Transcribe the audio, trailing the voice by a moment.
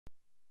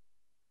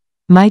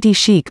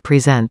Mightychic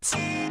presents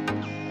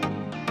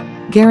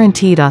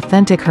Guaranteed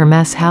Authentic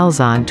Hermes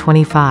Halzan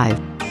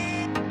 25.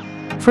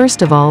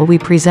 First of all, we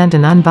present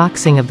an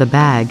unboxing of the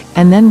bag,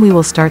 and then we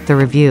will start the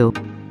review.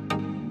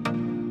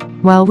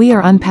 While we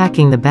are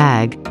unpacking the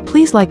bag,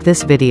 please like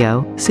this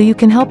video, so you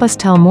can help us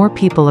tell more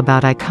people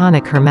about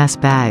iconic Hermes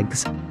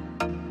bags.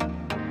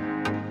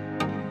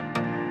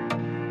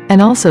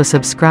 And also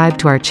subscribe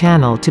to our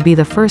channel to be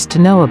the first to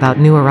know about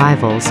new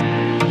arrivals.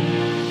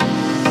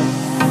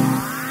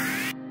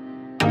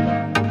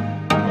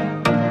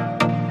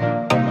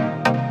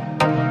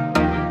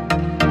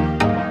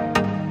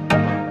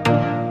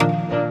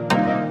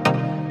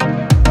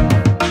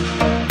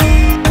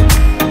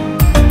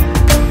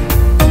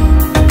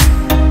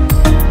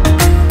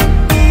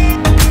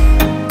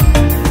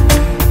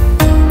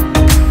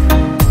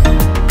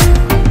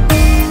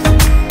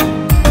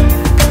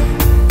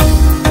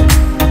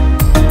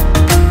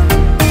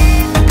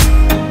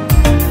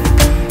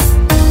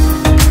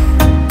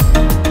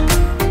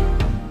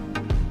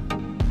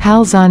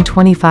 Halzan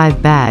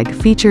 25 bag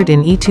featured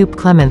in Etoupe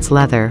Clemence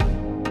leather.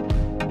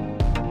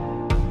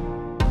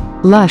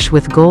 Lush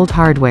with gold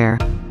hardware.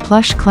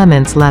 Plush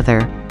Clemence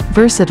leather.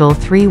 Versatile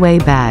three-way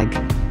bag.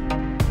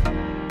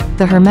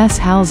 The Hermes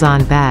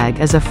Halzan bag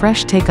is a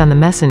fresh take on the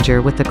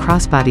messenger with the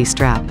crossbody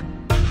strap.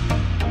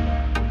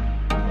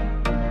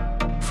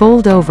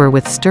 Fold over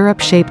with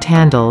stirrup-shaped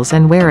handles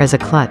and wear as a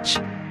clutch.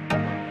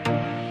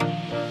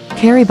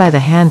 Carry by the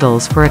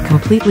handles for a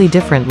completely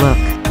different look.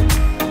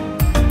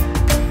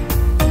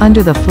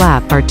 Under the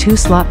flap are two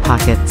slot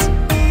pockets.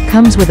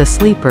 Comes with a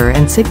sleeper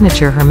and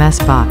signature Hermes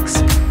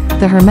box.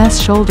 The Hermes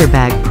shoulder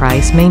bag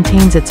price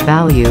maintains its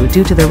value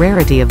due to the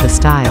rarity of the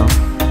style.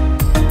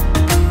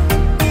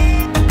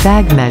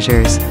 Bag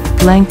measures.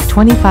 Length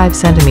 25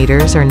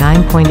 cm or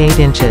 9.8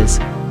 inches.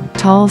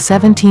 Tall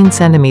 17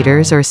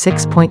 cm or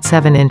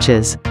 6.7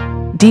 inches.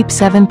 Deep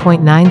 7.9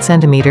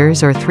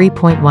 cm or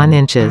 3.1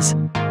 inches.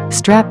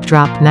 Strap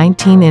drop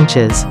 19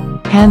 inches.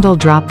 Handle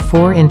drop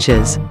 4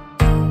 inches.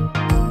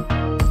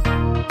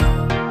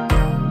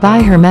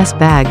 Buy Hermes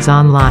bags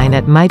online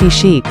at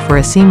Mightychic for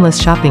a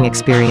seamless shopping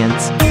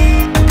experience.